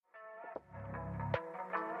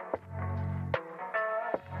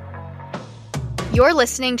You're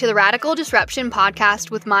listening to the Radical Disruption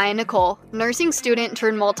Podcast with Maya Nicole, nursing student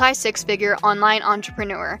turned multi-six-figure online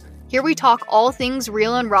entrepreneur. Here we talk all things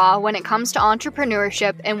real and raw when it comes to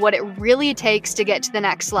entrepreneurship and what it really takes to get to the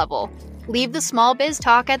next level. Leave the small biz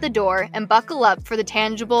talk at the door and buckle up for the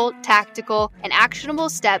tangible, tactical, and actionable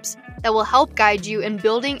steps that will help guide you in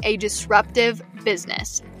building a disruptive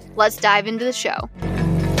business. Let's dive into the show.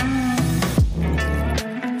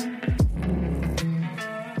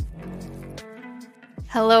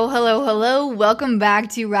 Hello. Welcome back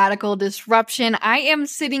to Radical Disruption. I am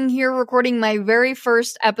sitting here recording my very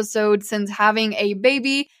first episode since having a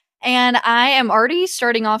baby, and I am already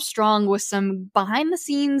starting off strong with some behind the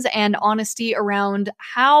scenes and honesty around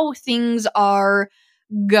how things are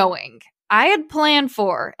going. I had planned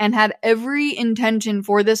for and had every intention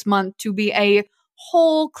for this month to be a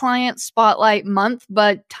whole client spotlight month,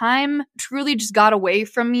 but time truly just got away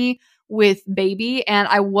from me with baby, and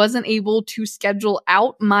I wasn't able to schedule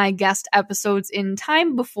out my guest episodes in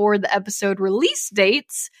time before the episode release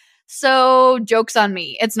dates. So joke's on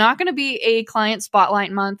me. It's not going to be a client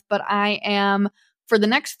spotlight month, but I am, for the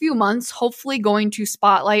next few months, hopefully going to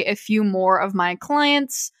spotlight a few more of my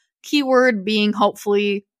clients. Keyword being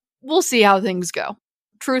hopefully. We'll see how things go.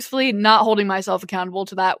 Truthfully, not holding myself accountable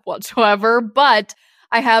to that whatsoever, but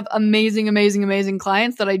I have amazing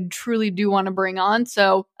clients that I truly do want to bring on.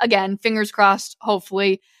 So again, fingers crossed,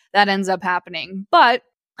 hopefully that ends up happening. But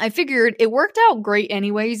I figured it worked out great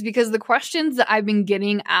anyways, because the questions that I've been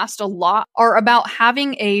getting asked a lot are about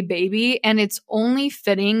having a baby, and it's only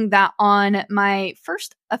fitting that on my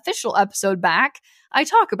first official episode back, I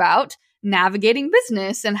talk about navigating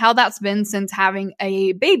business and how that's been since having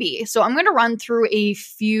a baby. So I'm going to run through a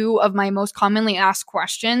few of my most commonly asked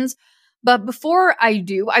questions. But before I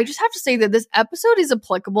do, I just have to say that this episode is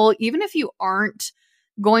applicable even if you aren't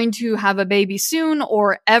going to have a baby soon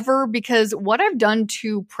or ever, because what I've done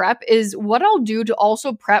to prep is what I'll do to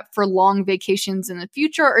also prep for long vacations in the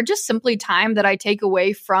future, or just simply time that I take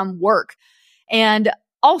away from work. And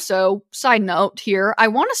also, side note here, I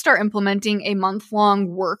want to start implementing a month-long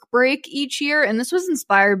work break each year, and this was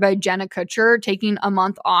inspired by Jenna Kutcher taking a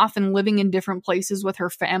month off and living in different places with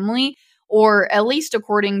her family. Or at least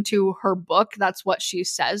according to her book, that's what she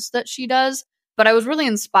says that she does. But I was really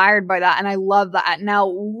inspired by that, and I love that. Now,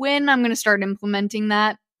 when I'm going to start implementing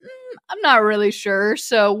that, I'm not really sure.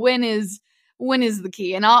 So when is the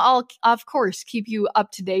key? And I'll of course keep you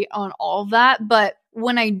up to date on all of that. But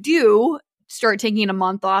when I do start taking a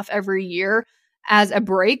month off every year as a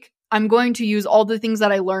break, I'm going to use all the things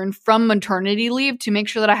that I learned from maternity leave to make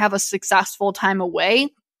sure that I have a successful time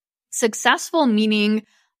away. Successful meaning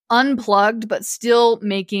unplugged, but still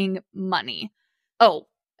making money. Oh,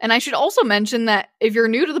 and I should also mention that if you're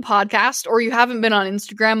new to the podcast or you haven't been on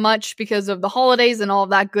Instagram much because of the holidays and all of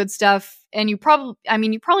that good stuff, and you probably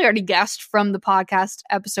already guessed from the podcast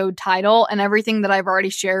episode title and everything that I've already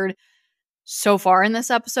shared so far in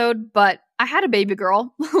this episode, but I had a baby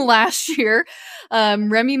girl last year.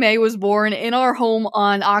 Remy May was born in our home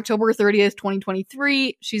on October 30th,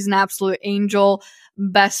 2023. She's an absolute angel.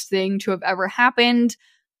 Best thing to have ever happened.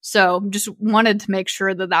 So just wanted to make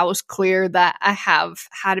sure that that was clear that I have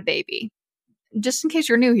had a baby. Just in case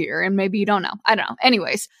you're new here and maybe you don't know. I don't know.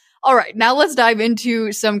 Anyways. All right. Now let's dive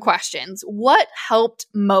into some questions. What helped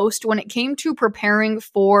most when it came to preparing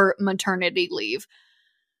for maternity leave?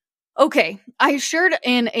 Okay. I shared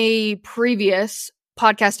in a previous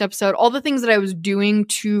podcast episode all the things that I was doing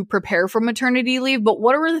to prepare for maternity leave, but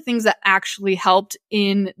what are the things that actually helped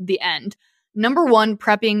in the end? Number one,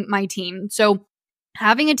 prepping my team. So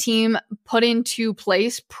having a team put into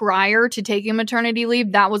place prior to taking maternity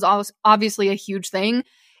leave, that was obviously a huge thing.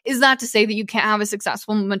 Is that to say that you can't have a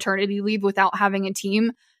successful maternity leave without having a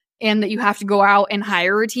team and that you have to go out and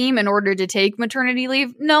hire a team in order to take maternity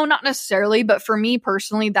leave? No, not necessarily. But for me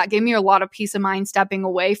personally, that gave me a lot of peace of mind stepping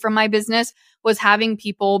away from my business, was having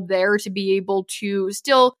people there to be able to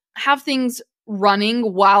still have things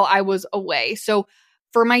running while I was away. So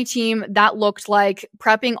for my team, that looked like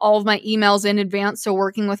prepping all of my emails in advance. So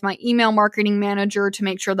working with my email marketing manager to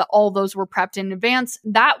make sure that all those were prepped in advance.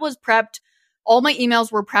 That was prepped. All my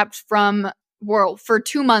emails were prepped for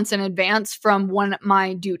 2 months in advance from when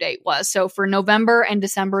my due date was. So for November and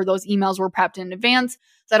December, those emails were prepped in advance.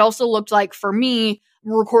 That also looked like, for me,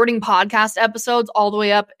 recording podcast episodes all the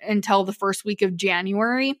way up until the first week of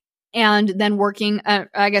January. And then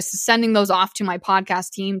sending those off to my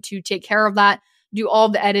podcast team to take care of that. Do all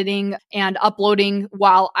the editing and uploading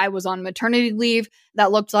while I was on maternity leave.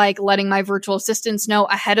 That looked like letting my virtual assistants know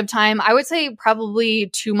ahead of time. I would say probably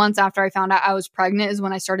 2 months after I found out I was pregnant is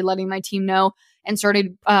when I started letting my team know and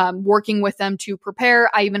started working with them to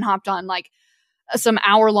prepare. I even hopped on some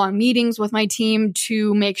hour-long meetings with my team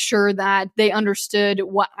to make sure that they understood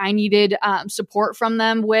what I needed support from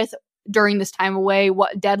them with during this time away,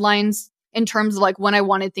 what deadlines in terms of like when I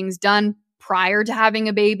wanted things done prior to having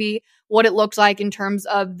a baby, what it looked like in terms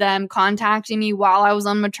of them contacting me while I was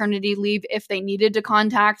on maternity leave if they needed to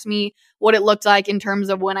contact me, what it looked like in terms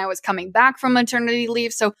of when I was coming back from maternity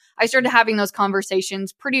leave. So I started having those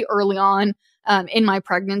conversations pretty early on in my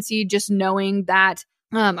pregnancy, just knowing that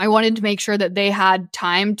I wanted to make sure that they had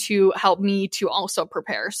time to help me to also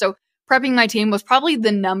prepare. So prepping my team was probably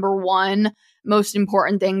the number one most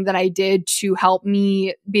important thing that I did to help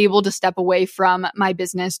me be able to step away from my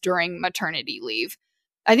business during maternity leave.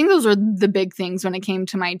 I think those were the big things when it came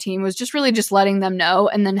to my team, was just really just letting them know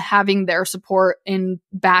and then having their support in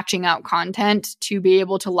batching out content to be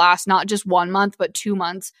able to last not just 1 month, but 2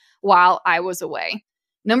 months while I was away.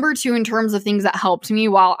 Number two, in terms of things that helped me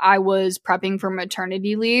while I was prepping for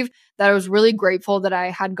maternity leave, that I was really grateful that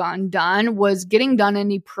I had gotten done, was getting done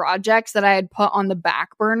any projects that I had put on the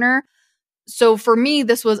back burner. So for me,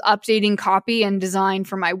 this was updating copy and design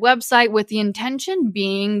for my website, with the intention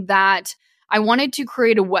being that I wanted to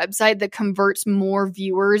create a website that converts more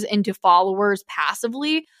viewers into followers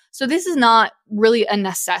passively. So this is not really a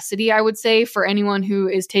necessity, I would say, for anyone who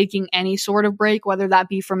is taking any sort of break, whether that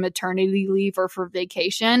be for maternity leave or for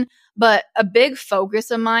vacation. But a big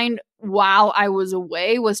focus of mine while I was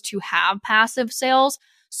away was to have passive sales.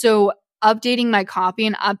 So updating my copy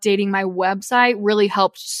and updating my website really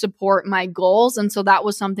helped support my goals. And so that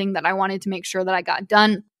was something that I wanted to make sure that I got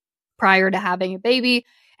done prior to having a baby.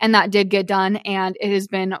 And that did get done. And it has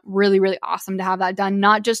been really, really awesome to have that done.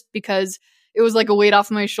 Not just because it was like a weight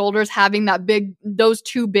off my shoulders having those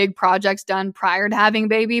two big projects done prior to having a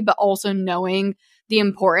baby, but also knowing the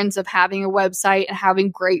importance of having a website and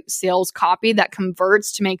having great sales copy that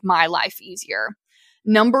converts to make my life easier.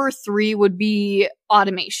 Number three would be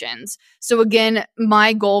automations. So again,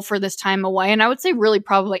 my goal for this time away, and I would say really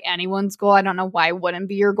probably anyone's goal, I don't know why it wouldn't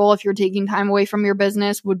be your goal if you're taking time away from your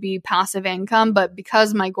business, would be passive income. But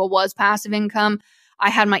because my goal was passive income, I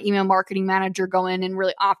had my email marketing manager go in and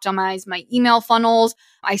really optimize my email funnels.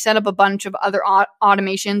 I set up a bunch of other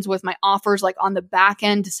automations with my offers, like on the back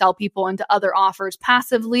end, to sell people into other offers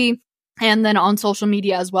passively. And then on social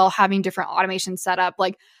media as well, having different automations set up,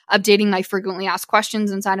 like updating my frequently asked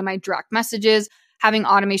questions inside of my direct messages, having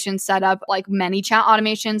automations set up like ManyChat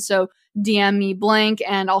automations. So DM me blank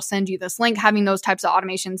and I'll send you this link, having those types of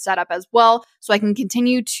automations set up as well. So I can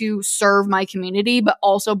continue to serve my community, but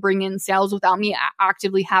also bring in sales without me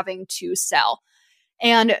actively having to sell.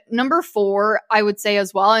 And number four, I would say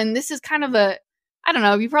as well, and this is kind of I don't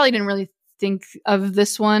know, you probably didn't really think of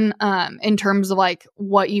this one in terms of like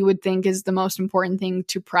what you would think is the most important thing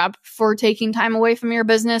to prep for taking time away from your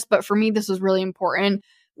business. But for me, this was really important,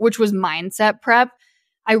 which was mindset prep.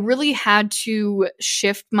 I really had to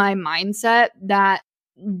shift my mindset that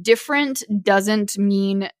different doesn't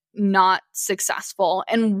mean not successful.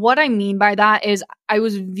 And what I mean by that is I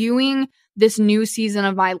was viewing this new season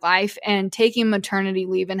of my life and taking maternity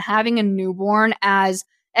leave and having a newborn as,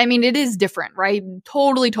 I mean, it is different, right?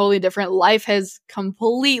 Totally, totally different. Life has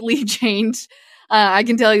completely changed. I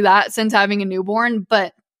can tell you that since having a newborn.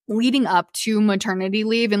 But leading up to maternity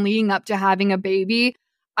leave and leading up to having a baby,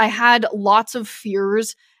 I had lots of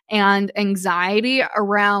fears and anxiety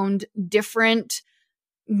around different,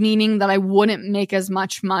 meaning that I wouldn't make as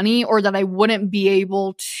much money or that I wouldn't be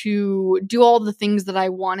able to do all the things that I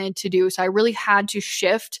wanted to do. So I really had to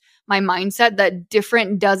shift my mindset that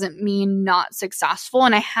different doesn't mean not successful.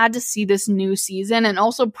 And I had to see this new season and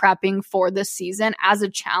also prepping for this season as a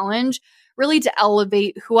challenge, really to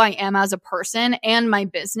elevate who I am as a person and my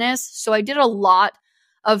business. So I did a lot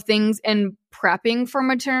of things in prepping for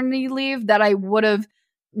maternity leave that I would have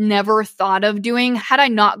never thought of doing had I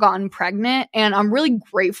not gotten pregnant. And I'm really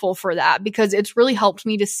grateful for that because it's really helped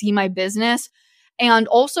me to see my business and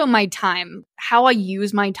also my time, how I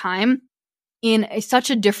use my time in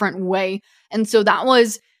such a different way. And so that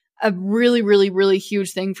was a really, really, really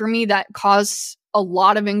huge thing for me that caused a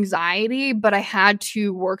lot of anxiety, but I had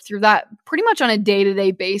to work through that pretty much on a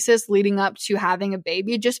day-to-day basis leading up to having a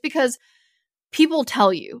baby, just because people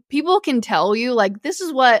can tell you like, this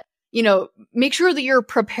is what, make sure that you're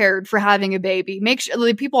prepared for having a baby. Make sure,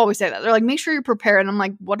 like, people always say that. They're like, make sure you're prepared. And I'm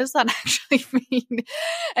like, what does that actually mean?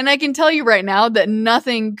 And I can tell you right now that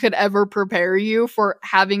nothing could ever prepare you for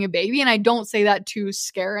having a baby. And I don't say that to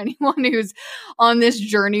scare anyone who's on this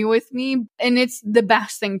journey with me. And it's the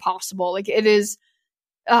best thing possible. Like, it is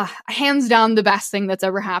hands down the best thing that's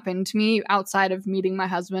ever happened to me outside of meeting my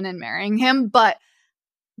husband and marrying him. But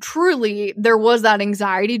truly there was that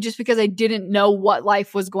anxiety just because I didn't know what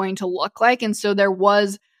life was going to look like. And so there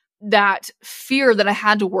was that fear that I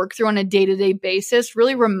had to work through on a day-to-day basis,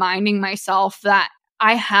 really reminding myself that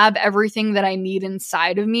I have everything that I need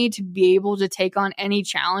inside of me to be able to take on any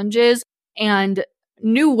challenges and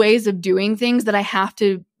new ways of doing things that I have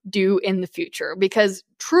to do in the future. Because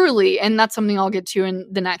truly, and that's something I'll get to in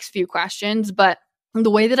the next few questions, but the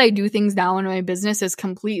way that I do things now in my business is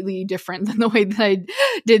completely different than the way that I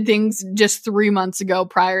did things just 3 months ago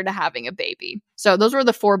prior to having a baby. So those were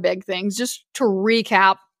the 4 big things. Just to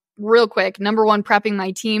recap real quick. Number 1, prepping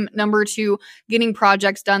my team. Number 2, getting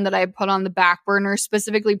projects done that I put on the back burner,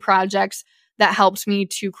 specifically projects that helps me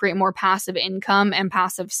to create more passive income and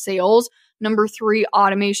passive sales. Number 3,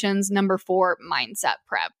 automations. Number 4, mindset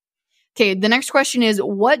prep. Okay, the next question is,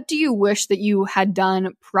 what do you wish that you had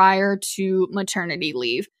done prior to maternity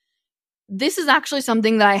leave? This is actually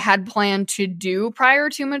something that I had planned to do prior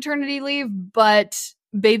to maternity leave, but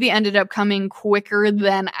baby ended up coming quicker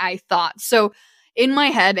than I thought. So in my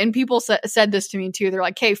head, and people said this to me too, they're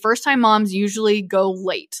like, hey, first-time moms usually go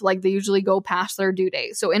late. Like they usually go past their due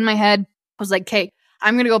date. So in my head, I was like, okay,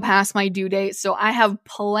 I'm going to go past my due date. So I have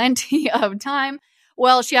plenty of time.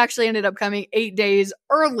 Well, she actually ended up coming 8 days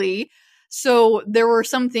early. So there were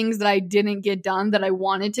some things that I didn't get done that I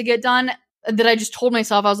wanted to get done that I just told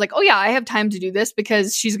myself, I was like, oh yeah, I have time to do this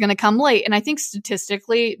because she's going to come late. And I think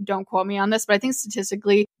statistically, don't quote me on this, but I think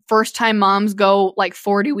statistically, first time moms go like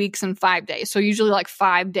 40 weeks and 5 days. So usually like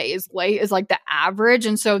 5 days late is like the average.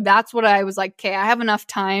 And so that's what I was like, okay, I have enough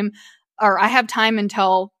time, or I have time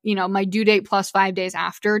until, my due date plus 5 days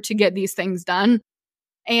after to get these things done.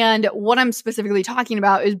 And what I'm specifically talking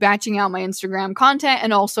about is batching out my Instagram content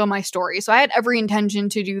and also my story. So I had every intention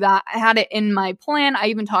to do that. I had it in my plan. I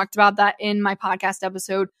even talked about that in my podcast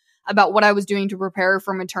episode about what I was doing to prepare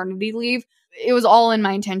for maternity leave. It was all in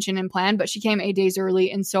my intention and plan, but she came 8 days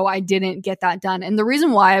early. And so I didn't get that done. And the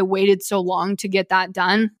reason why I waited so long to get that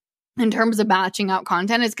done in terms of batching out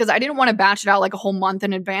content is because I didn't want to batch it out like a whole month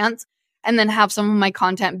in advance and then have some of my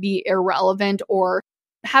content be irrelevant or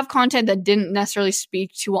have content that didn't necessarily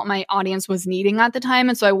speak to what my audience was needing at the time.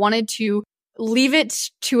 And so I wanted to leave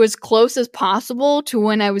it to as close as possible to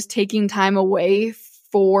when I was taking time away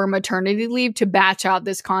for maternity leave to batch out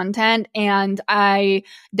this content. And I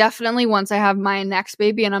definitely, once I have my next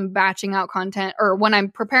baby and I'm batching out content, or when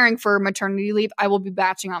I'm preparing for maternity leave, I will be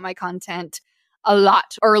batching out my content a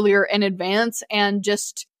lot earlier in advance and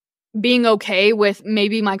just being okay with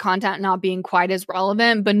maybe my content not being quite as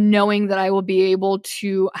relevant, but knowing that I will be able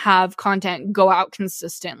to have content go out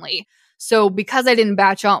consistently. So because I didn't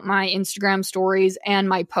batch out my Instagram stories and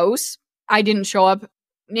my posts, I didn't show up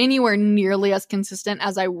anywhere nearly as consistent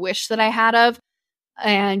as I wish that I had of.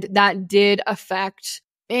 And that did affect,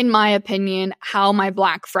 in my opinion, how my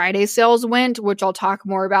Black Friday sales went, which I'll talk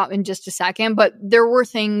more about in just a second. But there were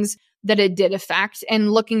things that it did affect.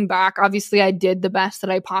 And looking back, obviously I did the best that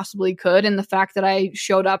I possibly could. And the fact that I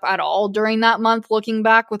showed up at all during that month, looking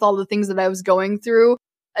back with all the things that I was going through,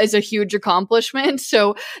 is a huge accomplishment.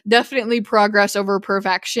 So definitely progress over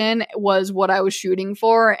perfection was what I was shooting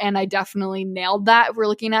for. And I definitely nailed that if we're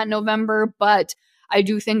looking at November. But I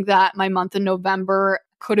do think that my month in November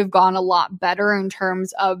could have gone a lot better in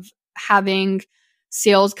terms of having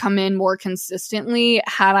sales come in more consistently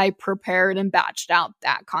had I prepared and batched out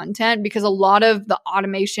that content, because a lot of the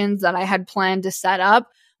automations that I had planned to set up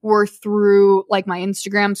were through like my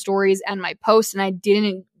Instagram stories and my posts. And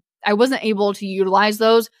I wasn't able to utilize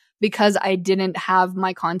those because I didn't have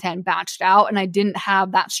my content batched out and I didn't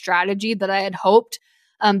have that strategy that I had hoped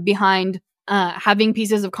behind having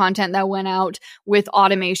pieces of content that went out with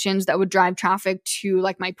automations that would drive traffic to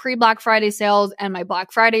like my pre-Black Friday sales and my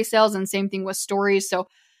Black Friday sales, and same thing with stories. So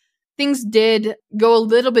things did go a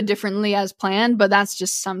little bit differently as planned, but that's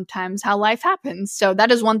just sometimes how life happens. So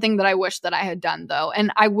that is one thing that I wish that I had done though.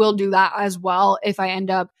 And I will do that as well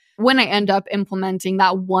when I end up implementing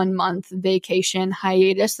that 1 month vacation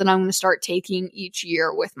hiatus that I'm going to start taking each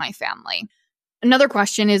year with my family. Another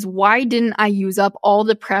question is, why didn't I use up all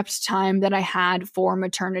the prepped time that I had for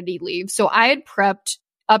maternity leave? So I had prepped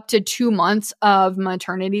up to 2 months of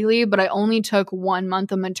maternity leave, but I only took 1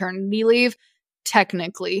 month of maternity leave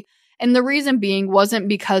technically. And the reason being wasn't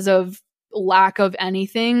because of lack of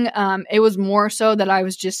anything. It was more so that I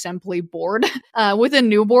was just simply bored. With a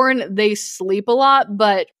newborn, they sleep a lot,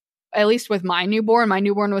 but at least with my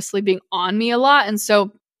newborn was sleeping on me a lot. And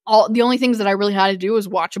so the only things that I really had to do was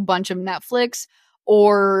watch a bunch of Netflix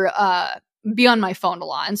or be on my phone a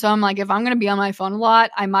lot. And so I'm like, if I'm going to be on my phone a lot,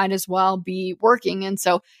 I might as well be working. And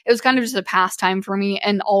so it was kind of just a pastime for me.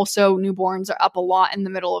 And also newborns are up a lot in the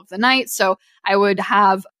middle of the night. So I would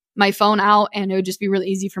have my phone out and it would just be really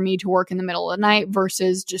easy for me to work in the middle of the night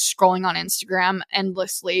versus just scrolling on Instagram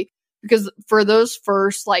endlessly. Because for those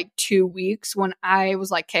first like 2 weeks when I was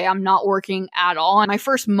like, okay, I'm not working at all. And my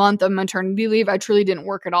first month of maternity leave, I truly didn't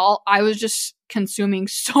work at all. I was just consuming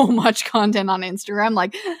so much content on Instagram.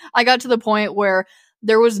 Like I got to the point where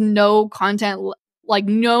there was no content, like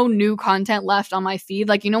no new content left on my feed.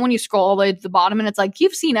 Like, when you scroll all the way to the bottom and it's like,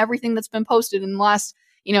 you've seen everything that's been posted in the last,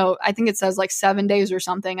 I think it says like 7 days or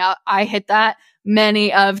something. I hit that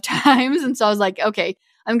many of times. And so I was like, okay,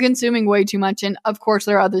 I'm consuming way too much. And of course,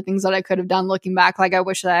 there are other things that I could have done looking back. Like I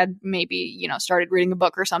wish that I had maybe, started reading a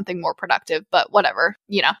book or something more productive, but whatever,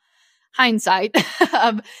 hindsight.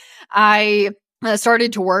 I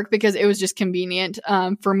started to work because it was just convenient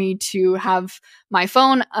for me to have my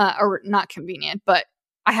phone, or not convenient, but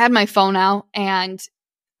I had my phone out and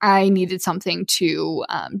I needed something to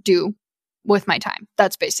do with my time.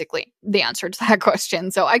 That's basically the answer to that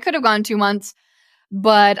question. So I could have gone 2 months,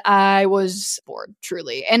 but I was bored,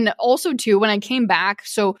 truly. And also, too, when I came back,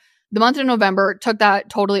 so the month of November, took that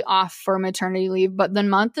totally off for maternity leave. But the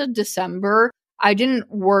month of December, I didn't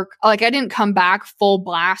work, like I didn't come back full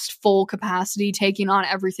blast, full capacity, taking on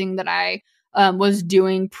everything that I was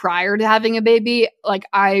doing prior to having a baby. Like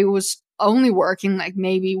I was only working like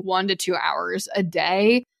maybe 1 to 2 hours a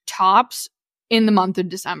day tops in the month of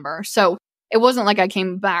December. So it wasn't like I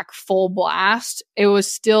came back full blast. It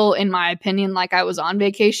was still, in my opinion, like I was on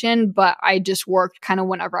vacation, but I just worked kind of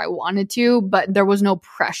whenever I wanted to. But there was no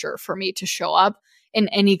pressure for me to show up in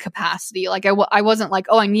any capacity. Like I wasn't like,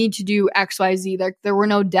 oh, I need to do X, Y, Z. There were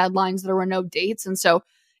no deadlines. There were no dates. And so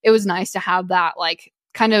it was nice to have that like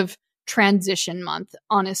kind of transition month,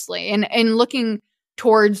 honestly. And looking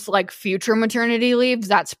towards like future maternity leaves,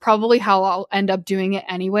 that's probably how I'll end up doing it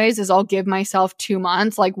anyways, is I'll give myself 2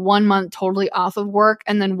 months, like 1 month totally off of work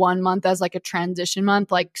and then 1 month as like a transition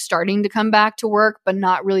month, like starting to come back to work, but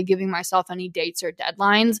not really giving myself any dates or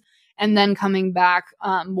deadlines, and then coming back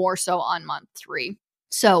more so on month 3.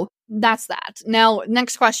 So that's that. Now,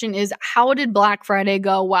 next question is, how did Black Friday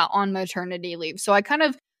go while on maternity leave? So I kind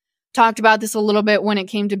of talked about this a little bit when it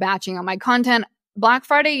came to batching on my content. Black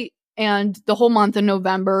Friday and the whole month of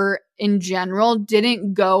November in general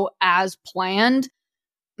didn't go as planned.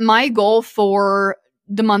 My goal for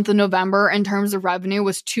the month of November in terms of revenue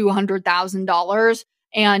was $200,000.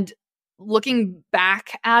 And looking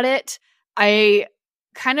back at it, I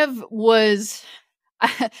kind of was,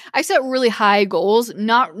 I set really high goals,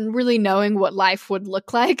 not really knowing what life would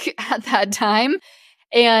look like at that time.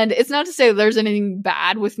 And it's not to say there's anything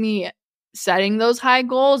bad with me setting those high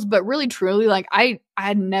goals, but really truly, like I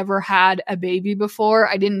had never had a baby before.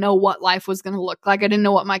 I didn't know what life was going to look like. I didn't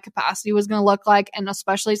know what my capacity was going to look like. And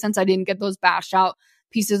especially since I didn't get those batched out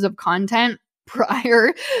pieces of content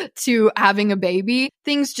prior to having a baby,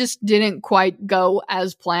 things just didn't quite go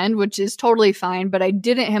as planned, which is totally fine. But I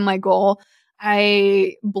didn't hit my goal.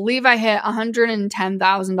 I believe I hit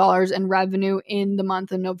 $110,000 in revenue in the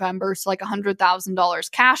month of November. So like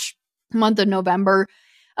 $100,000 cash month of November.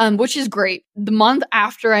 Which is great. The month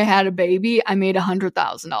after I had a baby, I made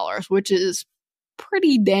 $100,000, which is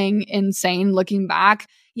pretty dang insane looking back.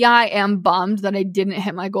 Yeah, I am bummed that I didn't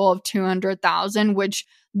hit my goal of 200,000, which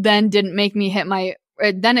then didn't make me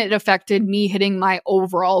then it affected me hitting my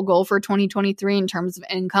overall goal for 2023 in terms of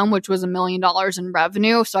income, which was $1 million in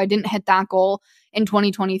revenue. So I didn't hit that goal in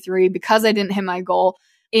 2023 because I didn't hit my goal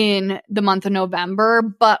in the month of November,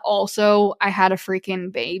 but also I had a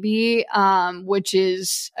freaking baby, which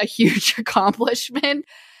is a huge accomplishment.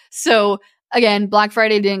 So again, Black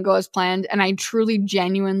Friday didn't go as planned. And I truly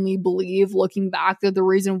genuinely believe, looking back, that the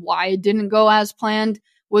reason why it didn't go as planned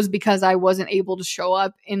was because I wasn't able to show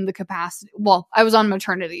up in the capacity. Well, I was on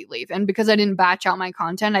maternity leave, and because I didn't batch out my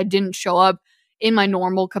content, I didn't show up in my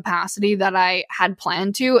normal capacity that I had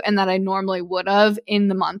planned to and that I normally would have in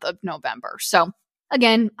the month of November. So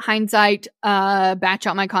again, hindsight, batch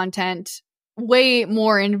out my content way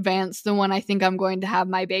more in advance than when I think I'm going to have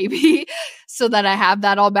my baby so that I have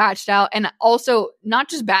that all batched out. And also not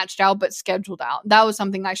just batched out, but scheduled out. That was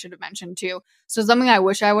something I should have mentioned too. So something I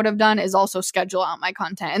wish I would have done is also schedule out my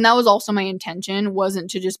content. And that was also my intention, wasn't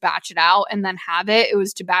to just batch it out and then have it. It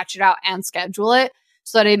was to batch it out and schedule it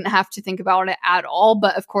so that I didn't have to think about it at all.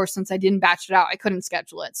 But of course, since I didn't batch it out, I couldn't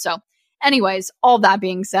schedule it. So anyways, all that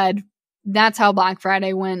being said, that's how Black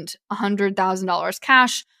Friday went. $100,000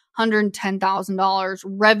 cash, $110,000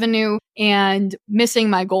 revenue and missing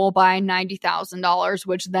my goal by $90,000,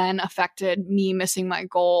 which then affected me missing my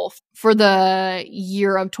goal for the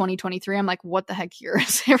year of 2023. I'm like, what the heck year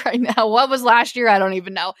is it right now? What was last year? I don't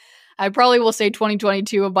even know. I probably will say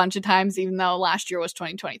 2022 a bunch of times, even though last year was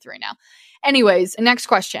 2023 now. Anyways, next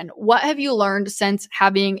question. What have you learned since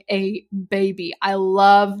having a baby? I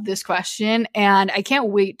love this question, and I can't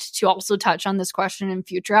wait to also touch on this question in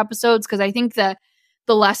future episodes because I think that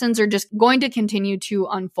the lessons are just going to continue to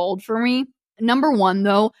unfold for me. Number one,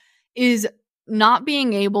 though, is not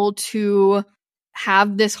being able to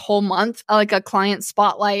have this whole month, like a client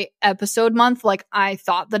spotlight episode month, like I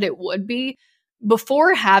thought that it would be.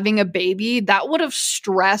 Before having a baby, that would have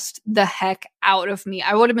stressed the heck out of me.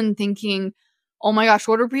 I would have been thinking, oh my gosh,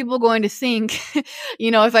 what are people going to think?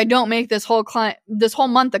 If I don't make this whole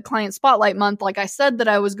month a client spotlight month, like I said that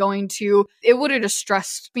I was going to, it would have just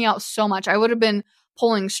stressed me out so much. I would have been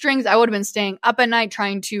pulling strings. I would have been staying up at night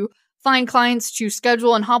trying to find clients to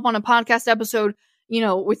schedule and hop on a podcast episode,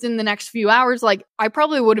 within the next few hours. Like I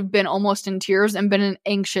probably would have been almost in tears and been an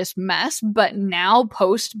anxious mess. But now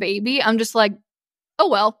post baby, I'm just like, oh,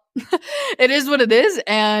 well, it is what it is.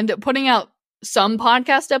 And putting out some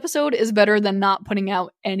podcast episode is better than not putting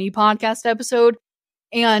out any podcast episode.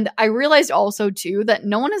 And I realized also, too, that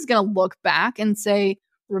no one is going to look back and say,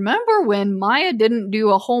 remember when Maya didn't do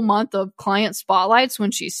a whole month of client spotlights when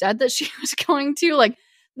she said that she was going to? Like,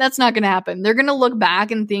 that's not going to happen. They're going to look back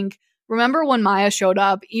and think, remember when Maya showed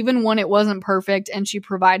up, even when it wasn't perfect and she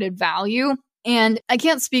provided value? And I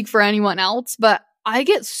can't speak for anyone else, but I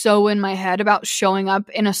get so in my head about showing up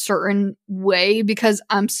in a certain way because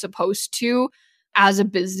I'm supposed to, as a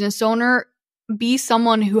business owner, be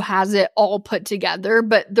someone who has it all put together.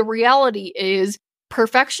 But the reality is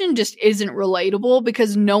perfection just isn't relatable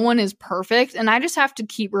because no one is perfect. And I just have to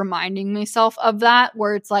keep reminding myself of that,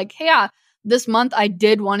 where it's like, hey, yeah, this month I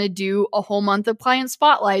did want to do a whole month of client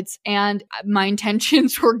spotlights and my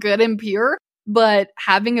intentions were good and pure. But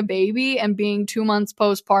having a baby and being 2 months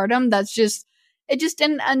postpartum, it just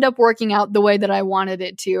didn't end up working out the way that I wanted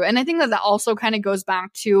it to. And I think that also kind of goes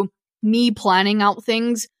back to me planning out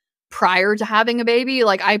things prior to having a baby.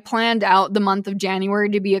 Like I planned out the month of January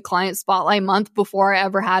to be a client spotlight month before I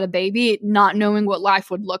ever had a baby, not knowing what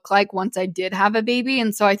life would look like once I did have a baby.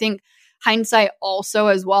 And so I think hindsight also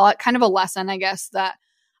as well, kind of a lesson, I guess, that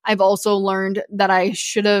I've also learned that I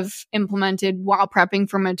should have implemented while prepping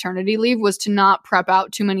for maternity leave was to not prep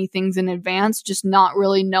out too many things in advance, just not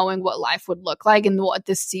really knowing what life would look like and what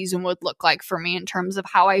this season would look like for me in terms of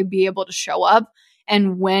how I'd be able to show up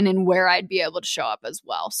and when and where I'd be able to show up as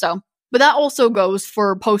well. So, but that also goes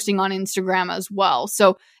for posting on Instagram as well.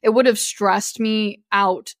 So it would have stressed me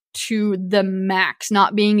out to the max,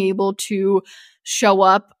 not being able to show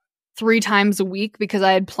up 3 times a week because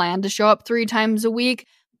I had planned to show up 3 times a week.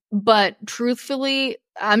 But truthfully,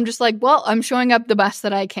 I'm just like, well, I'm showing up the best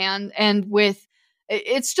that I can. And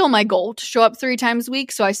it's still my goal to show up 3 times a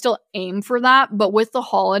week. So I still aim for that. But with the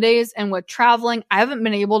holidays and with traveling, I haven't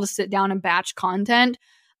been able to sit down and batch content.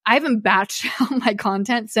 I haven't batched out my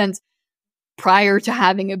content since prior to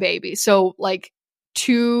having a baby. So like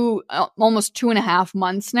almost 2.5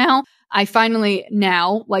 months now. I finally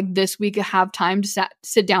now, like this week, have time to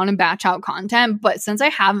sit down and batch out content. But since I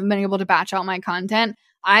haven't been able to batch out my content,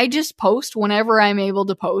 I just post whenever I'm able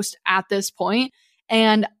to post at this point.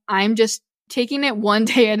 And I'm just taking it one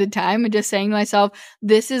day at a time and just saying to myself,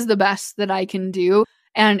 this is the best that I can do.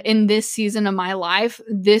 And in this season of my life,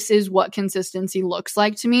 this is what consistency looks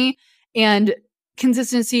like to me. And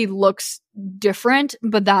consistency looks different,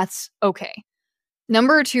 but that's okay.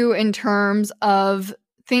 Number 2, in terms of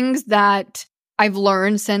things that I've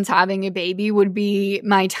learned since having a baby would be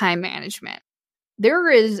my time management.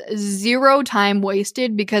 There is 0 time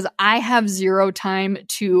wasted because I have 0 time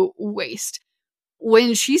to waste.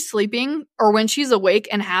 When she's sleeping or when she's awake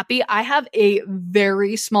and happy, I have a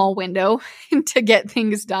very small window to get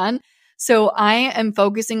things done. So I am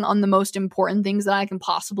focusing on the most important things that I can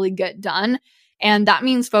possibly get done. And that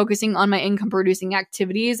means focusing on my income producing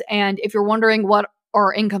activities. And if you're wondering what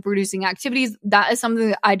are income producing activities, that is something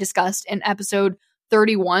that I discussed in episode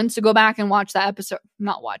 31. So go back and watch that episode.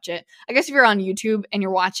 Not watch it. I guess if you're on YouTube and you're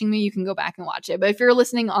watching me, you can go back and watch it. But if you're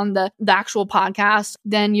listening on the actual podcast,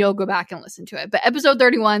 then you'll go back and listen to it. But episode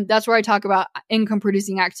 31, that's where I talk about income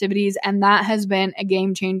producing activities. And that has been a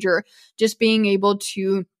game changer. Just being able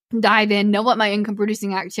to dive in, know what my income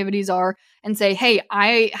producing activities are, and say, hey,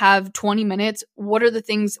 I have 20 minutes. What are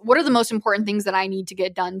the most important things that I need to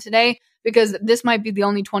get done today? Because this might be the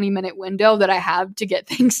only 20-minute window that I have to get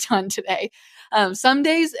things done today. Some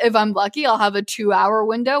days, if I'm lucky, I'll have a 2-hour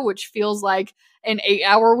window, which feels like an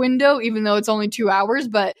 8-hour window, even though it's only 2 hours.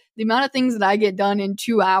 But the amount of things that I get done in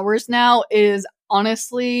 2 hours now is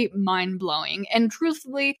honestly mind blowing. And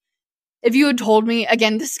truthfully, if you had told me,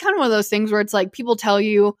 again, this is kind of one of those things where it's like people tell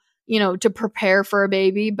you, to prepare for a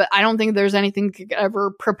baby, but I don't think there's anything that could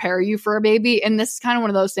ever prepare you for a baby. And this is kind of one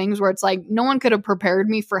of those things where it's like no one could have prepared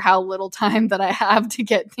me for how little time that I have to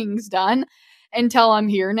get things done until I'm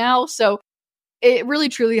here now. So it really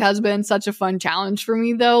truly has been such a fun challenge for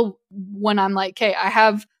me, though, when I'm like, okay, I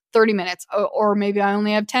have 30 minutes or maybe I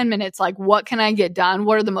only have 10 minutes. Like, what can I get done?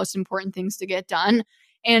 What are the most important things to get done?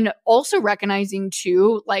 And also recognizing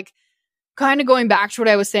too, like, kind of going back to what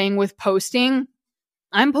I was saying with posting,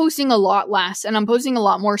 I'm posting a lot less and I'm posting a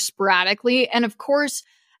lot more sporadically. And of course,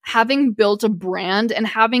 having built a brand and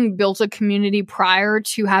having built a community prior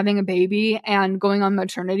to having a baby and going on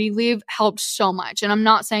maternity leave helped so much. And I'm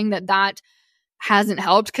not saying that hasn't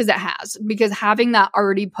helped, because it has, because having that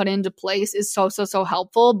already put into place is so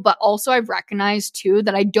helpful. But also I've recognized too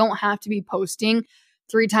that I don't have to be posting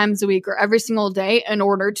 3 times a week or every single day in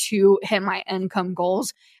order to hit my income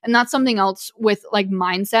goals. And that's something else with like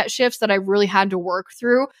mindset shifts that I've really had to work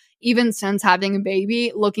through, even since having a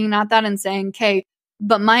baby, looking at that and saying, okay,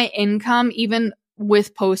 but my income, even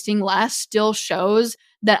with posting less, still shows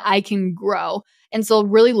that I can grow. And so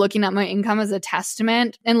really looking at my income as a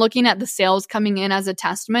testament and looking at the sales coming in as a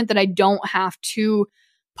testament that I don't have to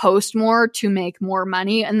post more to make more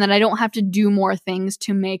money, and that I don't have to do more things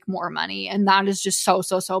to make more money. And that is just so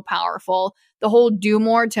powerful. The whole do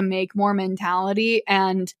more to make more mentality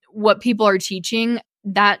and what people are teaching,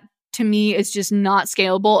 that to me is just not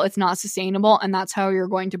scalable. It's not sustainable. And that's how you're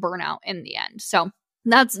going to burn out in the end. So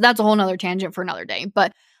that's a whole nother tangent for another day.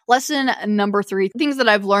 But lesson number 3, things that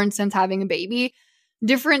I've learned since having a baby: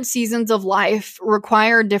 different seasons of life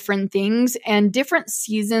require different things, and different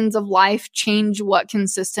seasons of life change what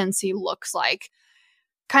consistency looks like.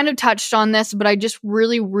 Kind of touched on this, but I just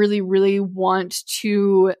really want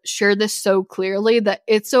to share this so clearly that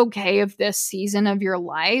it's okay if this season of your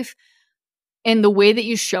life and the way that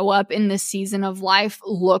you show up in this season of life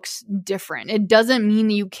looks different. It doesn't mean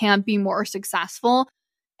you can't be more successful,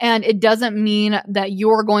 and it doesn't mean that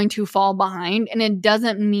you're going to fall behind, and it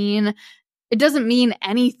doesn't mean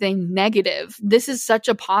anything negative. This is such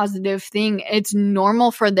a positive thing. It's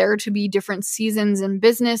normal for there to be different seasons in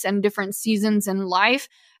business and different seasons in life.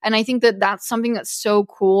 And I think that that's something that's so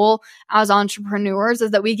cool as entrepreneurs, is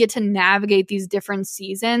that we get to navigate these different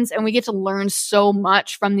seasons and we get to learn so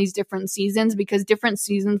much from these different seasons, because different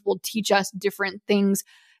seasons will teach us different things.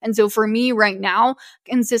 And so for me right now,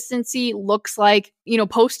 consistency looks like,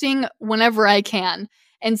 posting whenever I can.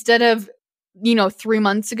 Instead of 3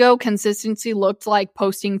 months ago, consistency looked like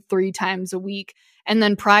posting 3 times a week. And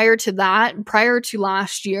then prior to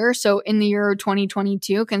last year, so in the year of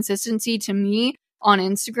 2022, consistency to me on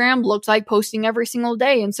Instagram looked like posting every single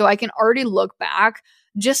day. And so I can already look back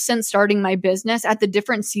just since starting my business at the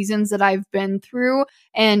different seasons that I've been through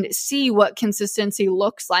and see what consistency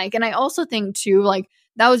looks like. And I also think too, like,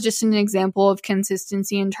 that was just an example of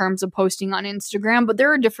consistency in terms of posting on Instagram, but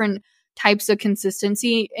there are different types of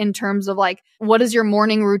consistency in terms of like, what does your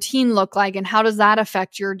morning routine look like and how does that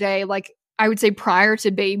affect your day? Like, I would say prior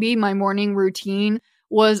to baby, my morning routine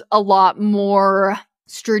was a lot more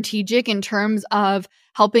strategic in terms of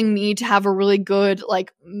helping me to have a really good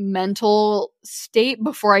like mental state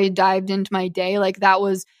before I dived into my day. Like that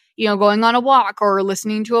was, going on a walk or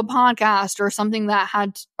listening to a podcast or something that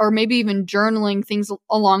had, or maybe even journaling, things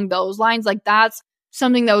along those lines. Like that's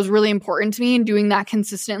something that was really important to me, and doing that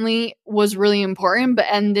consistently was really important. But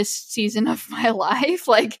in this season of my life,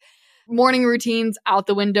 like morning routines out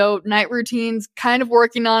the window, night routines kind of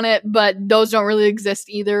working on it, but those don't really exist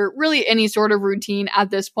either. Really, any sort of routine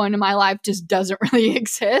at this point in my life just doesn't really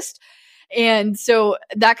exist. And so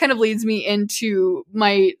that kind of leads me into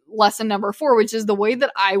my lesson number 4, which is the way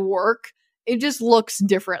that I work. It just looks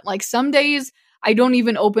different. Like some days I don't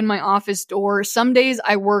even open my office door. Some days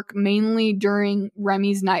I work mainly during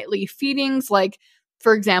Remy's nightly feedings. Like,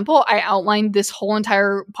 for example, I outlined this whole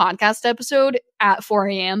entire podcast episode at 4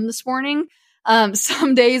 a.m. this morning.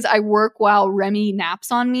 Some days I work while Remy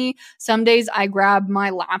naps on me. Some days I grab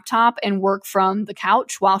my laptop and work from the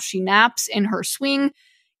couch while she naps in her swing.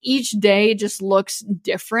 Each day just looks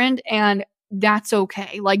different, and that's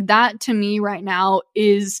okay. Like that to me right now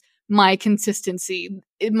is my consistency.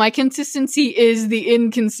 My consistency is the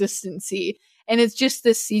inconsistency. And it's just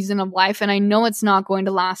this season of life. And I know it's not going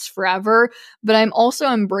to last forever, but I'm also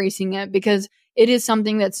embracing it because it is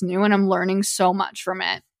something that's new and I'm learning so much from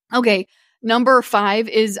it. Okay. Number 5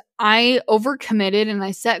 is I overcommitted and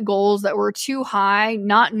I set goals that were too high,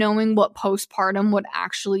 not knowing what postpartum would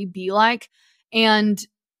actually be like. And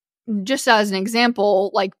just as an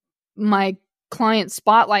example, like my client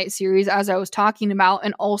spotlight series, as I was talking about,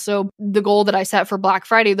 and also the goal that I set for Black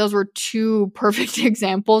Friday, those were 2 perfect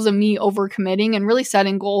examples of me overcommitting and really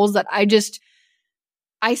setting goals that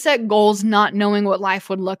I set goals not knowing what life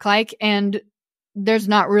would look like. And there's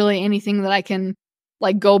not really anything that I can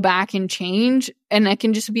like go back and change. And it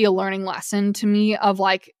can just be a learning lesson to me of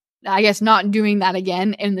like, I guess not doing that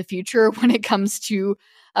again in the future when it comes to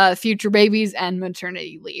future babies and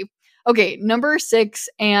maternity leave. Okay, number 6,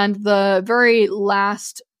 and the very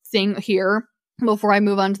last thing here before I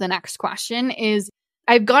move on to the next question is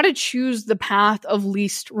I've got to choose the path of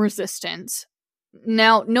least resistance.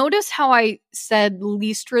 Now, notice how I said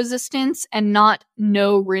least resistance and not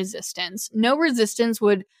no resistance. No resistance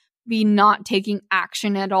would be not taking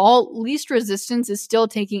action at all. Least resistance is still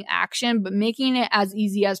taking action, but making it as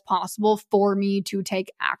easy as possible for me to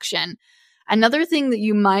take action. Another thing that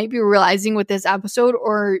you might be realizing with this episode,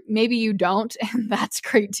 or maybe you don't, and that's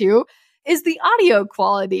great too, is the audio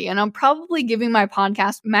quality. And I'm probably giving my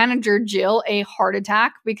podcast manager, Jill, a heart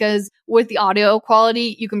attack because with the audio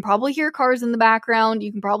quality, you can probably hear cars in the background.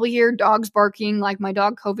 You can probably hear dogs barking, like my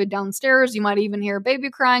dog COVID downstairs. You might even hear a baby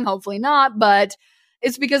crying, hopefully not, but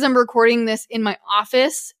it's because I'm recording this in my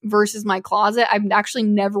office versus my closet. I've actually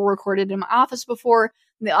never recorded in my office before.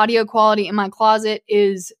 The audio quality in my closet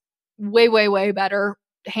is way, way, way better,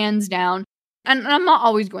 hands down. And I'm not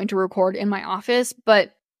always going to record in my office,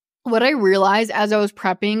 but what I realized as I was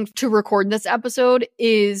prepping to record this episode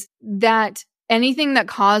is that anything that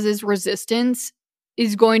causes resistance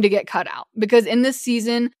is going to get cut out. Because in this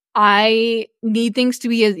season, I need things to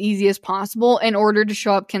be as easy as possible in order to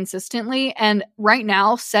show up consistently. And right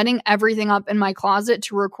now, setting everything up in my closet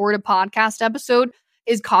to record a podcast episode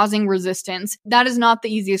is causing resistance. That is not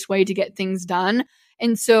the easiest way to get things done.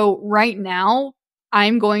 And so right now,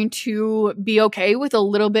 I'm going to be okay with a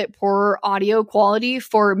little bit poorer audio quality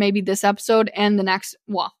for maybe this episode and the next,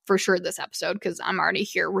 well, for sure this episode, because I'm already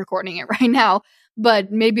here recording it right now,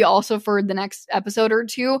 but maybe also for the next episode or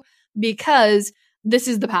 2, because this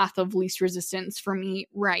is the path of least resistance for me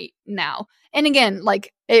right now. And again,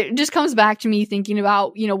 like it just comes back to me thinking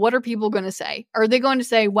about, what are people going to say? Are they going to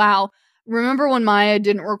say, wow, remember when Maya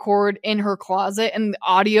didn't record in her closet and the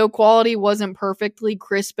audio quality wasn't perfectly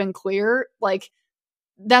crisp and clear? Like,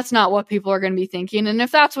 that's not what people are going to be thinking. And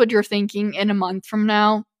if that's what you're thinking in a month from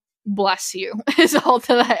now, bless you, is all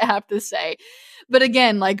that I have to say. But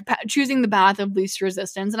again, like choosing the path of least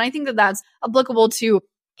resistance. And I think that that's applicable to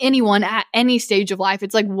anyone at any stage of life.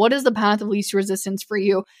 It's like, what is the path of least resistance for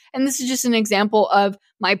you? And this is just an example of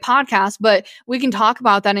my podcast, but we can talk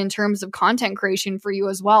about that in terms of content creation for you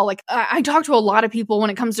as well. Like I talk to a lot of people when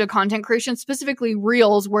it comes to content creation, specifically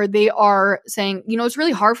reels, where they are saying, it's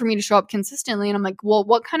really hard for me to show up consistently. And I'm like, well,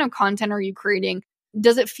 what kind of content are you creating?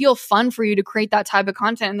 Does it feel fun for you to create that type of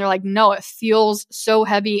content? And they're like, no, it feels so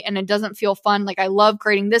heavy and it doesn't feel fun. Like I love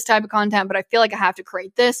creating this type of content, but I feel like I have to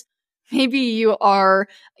create this. Maybe you are,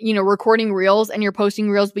 recording reels and you're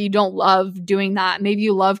posting reels, but you don't love doing that. Maybe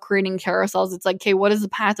you love creating carousels. It's like, okay, what is the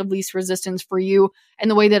path of least resistance for you?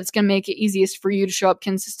 And the way that it's going to make it easiest for you to show up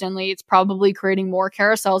consistently, it's probably creating more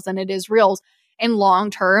carousels than it is reels. And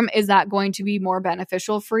long term, is that going to be more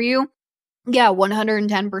beneficial for you? Yeah,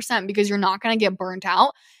 110%, because you're not going to get burnt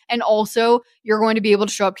out. And also, you're going to be able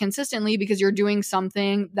to show up consistently because you're doing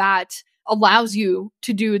something that allows you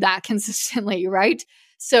to do that consistently, right?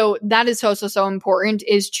 So that is so important,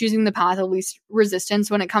 is choosing the path of least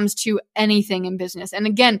resistance when it comes to anything in business. And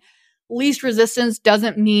again, least resistance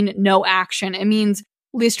doesn't mean no action. It means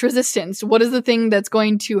least resistance. What is the thing that's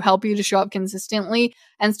going to help you to show up consistently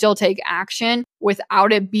and still take action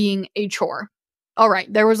without it being a chore? All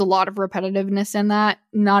right, there was a lot of repetitiveness in that.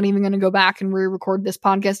 Not even going to go back and re-record this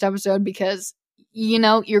podcast episode because,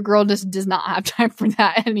 your girl just does not have time for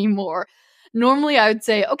that anymore. Normally, I would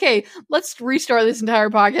say, okay, let's restart this entire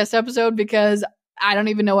podcast episode because I don't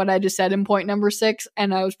even know what I just said in point number 6.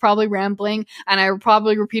 And I was probably rambling and I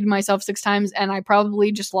probably repeated myself 6 times and I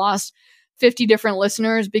probably just lost 50 different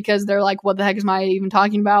listeners because they're like, what the heck is Maya even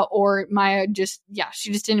talking about? Or Maya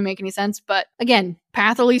she just didn't make any sense. But again,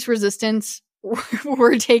 path of least resistance,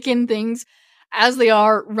 we're taking things as they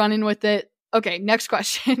are, running with it. Okay, next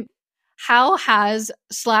question. How has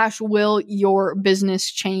 / will your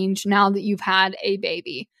business change now that you've had a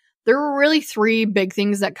baby? there are really three big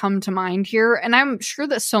things that come to mind here. And I'm sure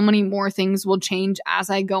that so many more things will change as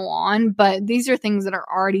I go on, but these are things that are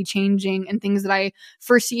already changing and things that I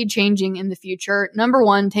foresee changing in the future. Number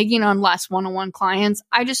one, taking on less one-on-one clients.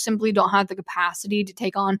 I just simply don't have the capacity to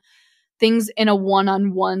take on things in a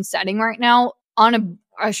one-on-one setting right now on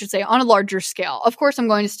a larger scale. Of course, I'm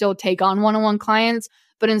going to still take on one-on-one clients,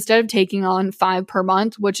 but instead of taking on 5 per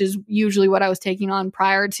month, which is usually what I was taking on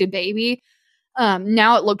prior to baby,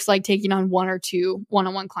 now it looks like taking on 1 or 2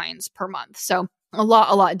 one-on-one clients per month. So a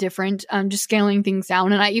lot different, just scaling things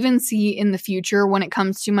down. And I even see in the future when it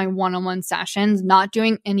comes to my one-on-one sessions, not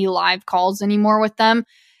doing any live calls anymore with them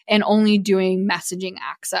and only doing messaging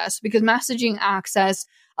access, because messaging access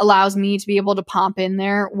allows me to be able to pop in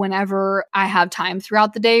there whenever I have time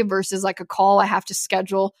throughout the day versus like a call. I have to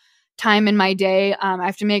schedule time in my day. I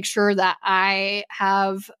have to make sure that I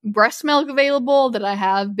have breast milk available, that I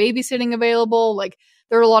have babysitting available. Like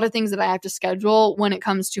there are a lot of things that I have to schedule when it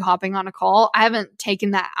comes to hopping on a call. I haven't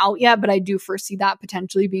taken that out yet, but I do foresee that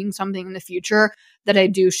potentially being something in the future that I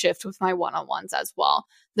do shift with my one-on-ones as well.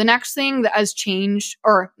 The next thing that has changed,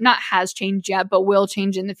 or not has changed yet, but will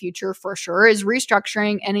change in the future for sure, is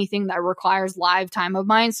restructuring anything that requires live time of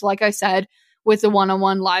mine. So like I said, with the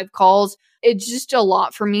one-on-one live calls, it's just a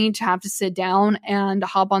lot for me to have to sit down and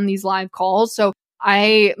hop on these live calls. So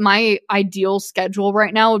my ideal schedule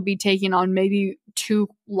right now would be taking on maybe 2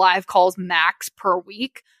 live calls max per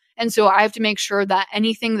week. And so I have to make sure that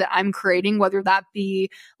anything that I'm creating, whether that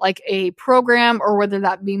be like a program or whether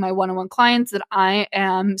that be my one-on-one clients, that I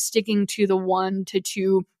am sticking to the 1 to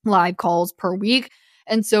 2 live calls per week.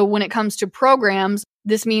 And so when it comes to programs,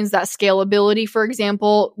 this means that Scalability, for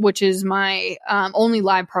example, which is my only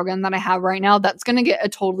live program that I have right now, that's going to get a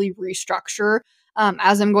totally restructure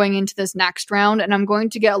as I'm going into this next round. And I'm going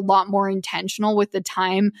to get a lot more intentional with the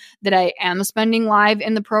time that I am spending live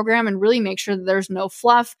in the program and really make sure that there's no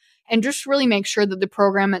fluff and just really make sure that the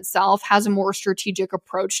program itself has a more strategic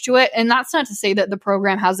approach to it. And that's not to say that the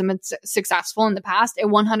program hasn't been successful in the past. It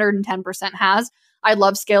 110% has. I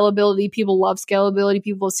love Scalability. People love Scalability.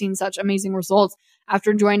 People have seen such amazing results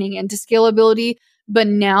after joining into Scalability. But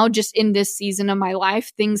now, just in this season of my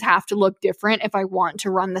life, things have to look different if I want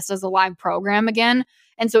to run this as a live program again.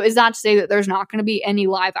 And so is that to say that there's not going to be any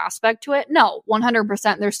live aspect to it? No,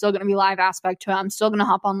 100% there's still going to be live aspect to it. I'm still going to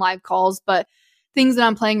hop on live calls, but things that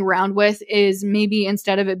I'm playing around with is maybe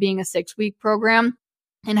instead of it being a 6-week program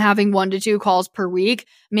and having 1 to 2 calls per week,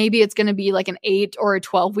 maybe it's going to be like an 8 or a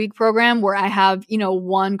 12-week program where I have,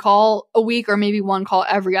 1 call a week or maybe 1 call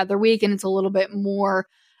every other week. And it's a little bit more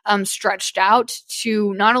stretched out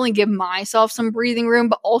to not only give myself some breathing room,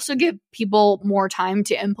 but also give people more time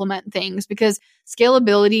to implement things, because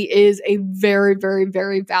Scalability is a very, very,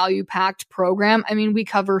 very value-packed program. I mean, we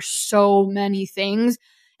cover so many things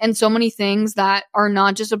and so many things that are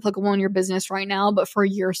not just applicable in your business right now, but for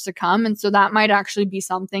years to come. And so that might actually be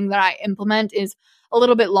something that I implement, is a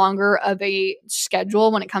little bit longer of a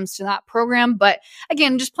schedule when it comes to that program. But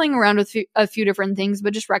again, just playing around with a few different things,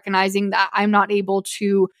 but just recognizing that I'm not able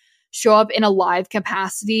to show up in a live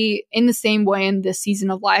capacity in the same way in this season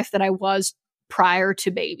of life that I was prior to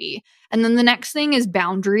baby. And then the next thing is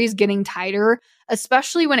boundaries getting tighter,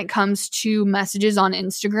 especially when it comes to messages on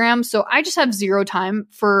Instagram. So I just have 0 time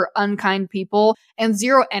for unkind people and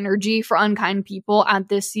 0 energy for unkind people at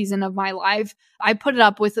this season of my life. I put it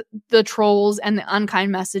up with the trolls and the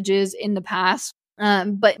unkind messages in the past.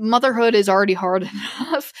 But motherhood is already hard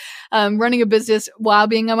enough. Running a business while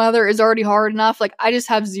being a mother is already hard enough. Like I just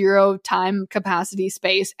have 0 time, capacity,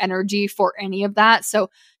 space, energy for any of that. So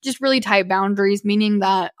just really tight boundaries, meaning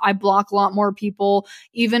that I block a lot more people,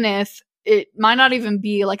 even if it might not even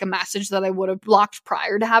be like a message that I would have blocked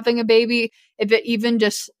prior to having a baby. If it even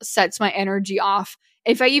just sets my energy off,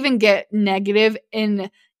 if I even get negative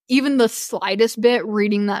in even the slightest bit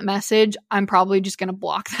reading that message, I'm probably just going to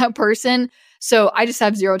block that person. So I just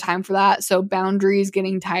have 0 time for that. So boundaries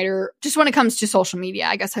getting tighter just when it comes to social media,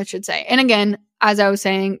 I guess I should say. And again, as I was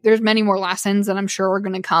saying, there's many more lessons that I'm sure are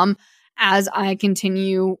going to come as I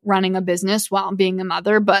continue running a business while being a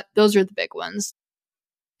mother, but those are the big ones.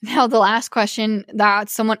 Now, the last question that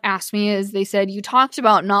someone asked me is, they said, you talked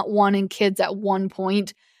about not wanting kids at one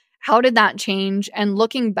point. How did that change? And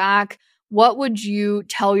looking back, what would you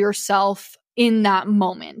tell yourself in that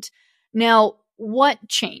moment? Now, what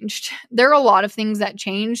changed? There are a lot of things that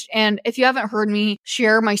changed. And if you haven't heard me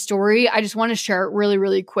share my story, I just want to share it really,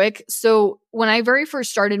 really quick. So when I very first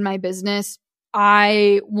started my business,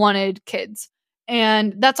 I wanted kids.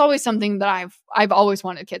 And that's always something that I've always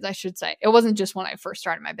wanted kids, I should say. It wasn't just when I first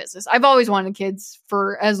started my business. I've always wanted kids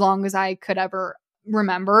for as long as I could ever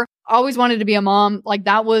remember. I always wanted to be a mom. Like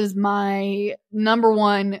that was my number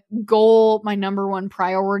one goal. My number one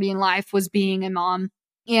priority in life was being a mom.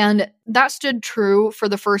 And that stood true for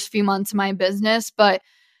the first few months of my business. But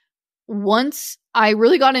once I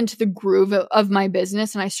really got into the groove of my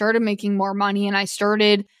business and I started making more money and I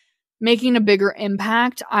started making a bigger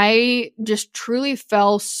impact, I just truly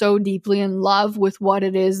fell so deeply in love with what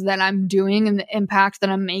it is that I'm doing and the impact that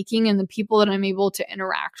I'm making and the people that I'm able to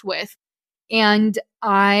interact with. And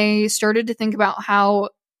I started to think about how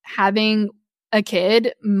having a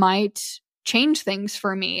kid might change things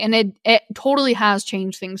for me. And it totally has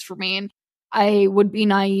changed things for me. And I would be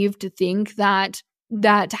naive to think that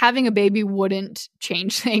having a baby wouldn't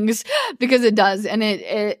change things, because it does. And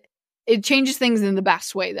it changes things in the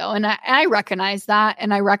best way, though. And I recognize that.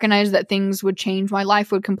 And I recognize that things would change. My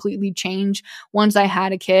life would completely change once I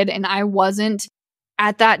had a kid. And I wasn't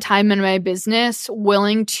at that time in my business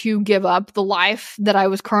willing to give up the life that I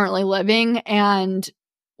was currently living and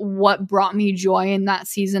what brought me joy in that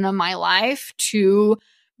season of my life to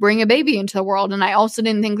bring a baby into the world. And I also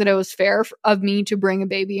didn't think that it was fair of me to bring a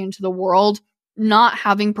baby into the world not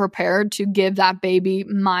having prepared to give that baby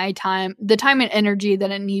my time, the time and energy that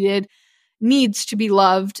it needs to be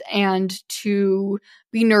loved and to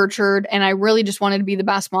be nurtured. And I really just wanted to be the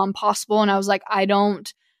best mom possible. And I was like,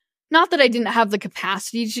 not that I didn't have the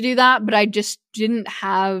capacity to do that, but I just didn't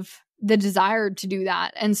have the desire to do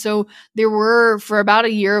that. And so for about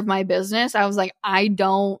a year of my business, I was like, I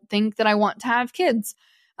don't think that I want to have kids.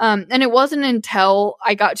 And it wasn't until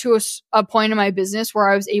I got to a point in my business where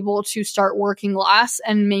I was able to start working less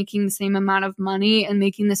and making the same amount of money and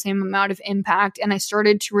making the same amount of impact. And I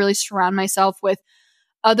started to really surround myself with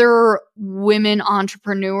other women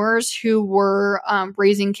entrepreneurs who were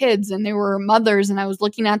raising kids, and they were mothers, and I was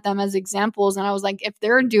looking at them as examples, and I was like, if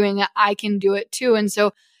they're doing it, I can do it too. And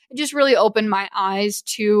so it just really opened my eyes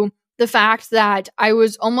to the fact that I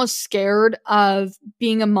was almost scared of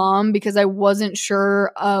being a mom because I wasn't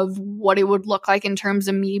sure of what it would look like in terms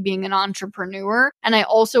of me being an entrepreneur. And I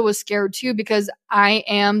also was scared too because I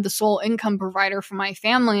am the sole income provider for my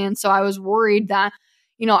family. And so I was worried that,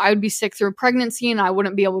 I would be sick through pregnancy and I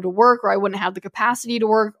wouldn't be able to work, or I wouldn't have the capacity to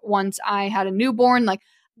work once I had a newborn. Like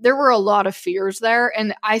there were a lot of fears there.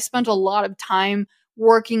 And I spent a lot of time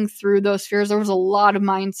working through those fears. There was a lot of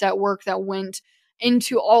mindset work that went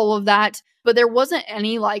into all of that, but there wasn't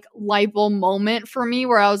any like light bulb moment for me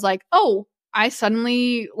where I was like, oh, I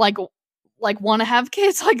suddenly like want to have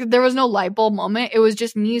kids. Like there was no light bulb moment. It was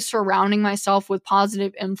just me surrounding myself with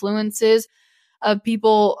positive influences of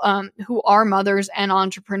people who are mothers and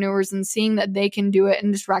entrepreneurs, and seeing that they can do it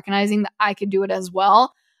and just recognizing that I could do it as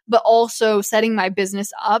well, but also setting my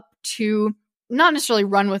business up to not necessarily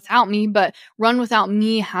run without me, but run without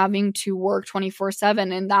me having to work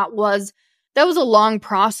 24/7. And that was a long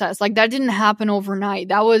process. Like that didn't happen overnight.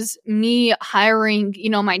 That was me hiring,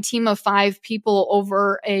 my team of 5 people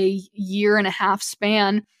over a year and a half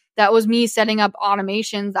span. That was me setting up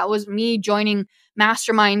automations. That was me joining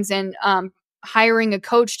masterminds and hiring a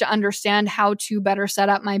coach to understand how to better set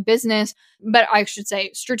up my business. But I should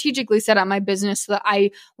say strategically set up my business so that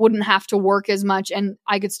I wouldn't have to work as much and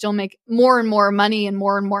I could still make more and more money and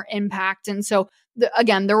more impact. And so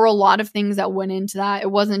again, there were a lot of things that went into that.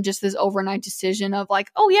 It wasn't just this overnight decision of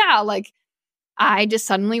like, oh yeah, like I just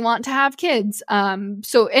suddenly want to have kids.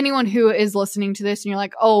 So anyone who is listening to this and you're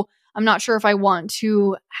like, oh, I'm not sure if I want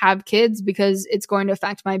to have kids because it's going to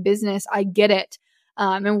affect my business, I get it.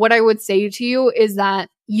 And what I would say to you is that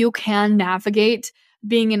you can navigate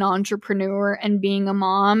being an entrepreneur and being a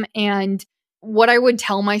mom. And what I would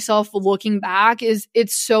tell myself looking back is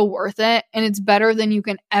it's so worth it and it's better than you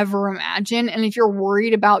can ever imagine. And if you're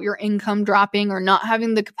worried about your income dropping or not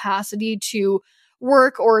having the capacity to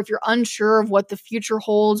work, or if you're unsure of what the future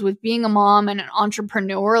holds with being a mom and an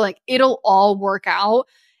entrepreneur, like it'll all work out.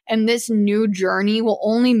 And this new journey will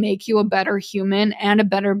only make you a better human and a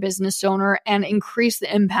better business owner and increase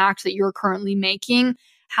the impact that you're currently making.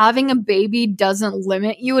 Having a baby doesn't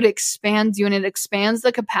limit you. It expands you, and it expands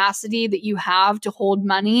the capacity that you have to hold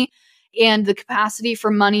money and the capacity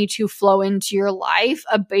for money to flow into your life.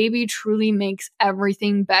 A baby truly makes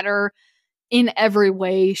everything better in every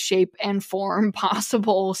way, shape, and form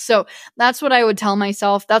possible. So that's what I would tell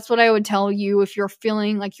myself. That's what I would tell you if you're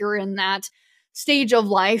feeling like you're in that stage of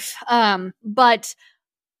life. But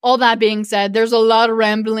all that being said, there's a lot of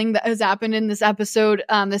rambling that has happened in this episode.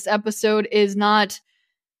 This episode is not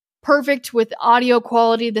perfect with audio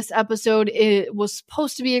quality. This episode was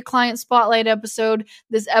supposed to be a client spotlight episode.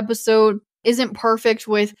 This episode isn't perfect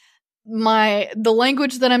with the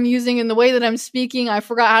language that I'm using and the way that I'm speaking. I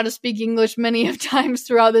forgot how to speak English many of times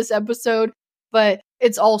throughout this episode. but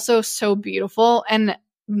it's also so beautiful. And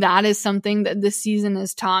that is something that this season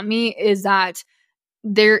has taught me, is that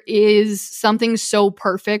there is something so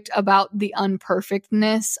perfect about the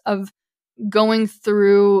unperfectness of going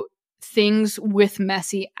through things with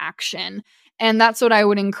messy action. And that's what I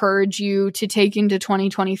would encourage you to take into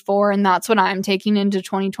 2024. And that's what I'm taking into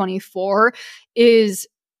 2024, is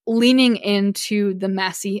leaning into the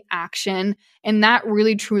messy action. And that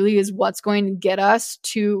really, truly is what's going to get us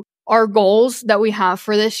to our goals that we have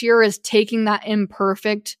for this year, is taking that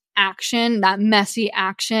imperfect action, that messy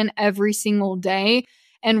action every single day,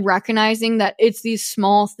 and recognizing that it's these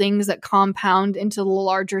small things that compound into the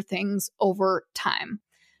larger things over time.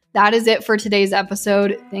 That is it for today's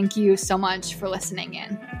episode. Thank you so much for listening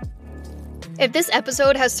in. If this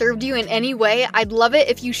episode has served you in any way, I'd love it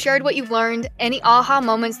if you shared what you've learned, any aha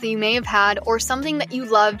moments that you may have had, or something that you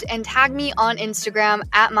loved, and tag me on Instagram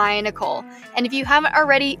at Maya Nicole. And if you haven't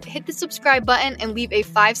already, hit the subscribe button and leave a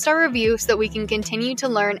 5-star review so that we can continue to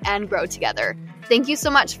learn and grow together. Thank you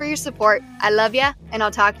so much for your support. I love ya, and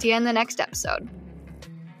I'll talk to you in the next episode.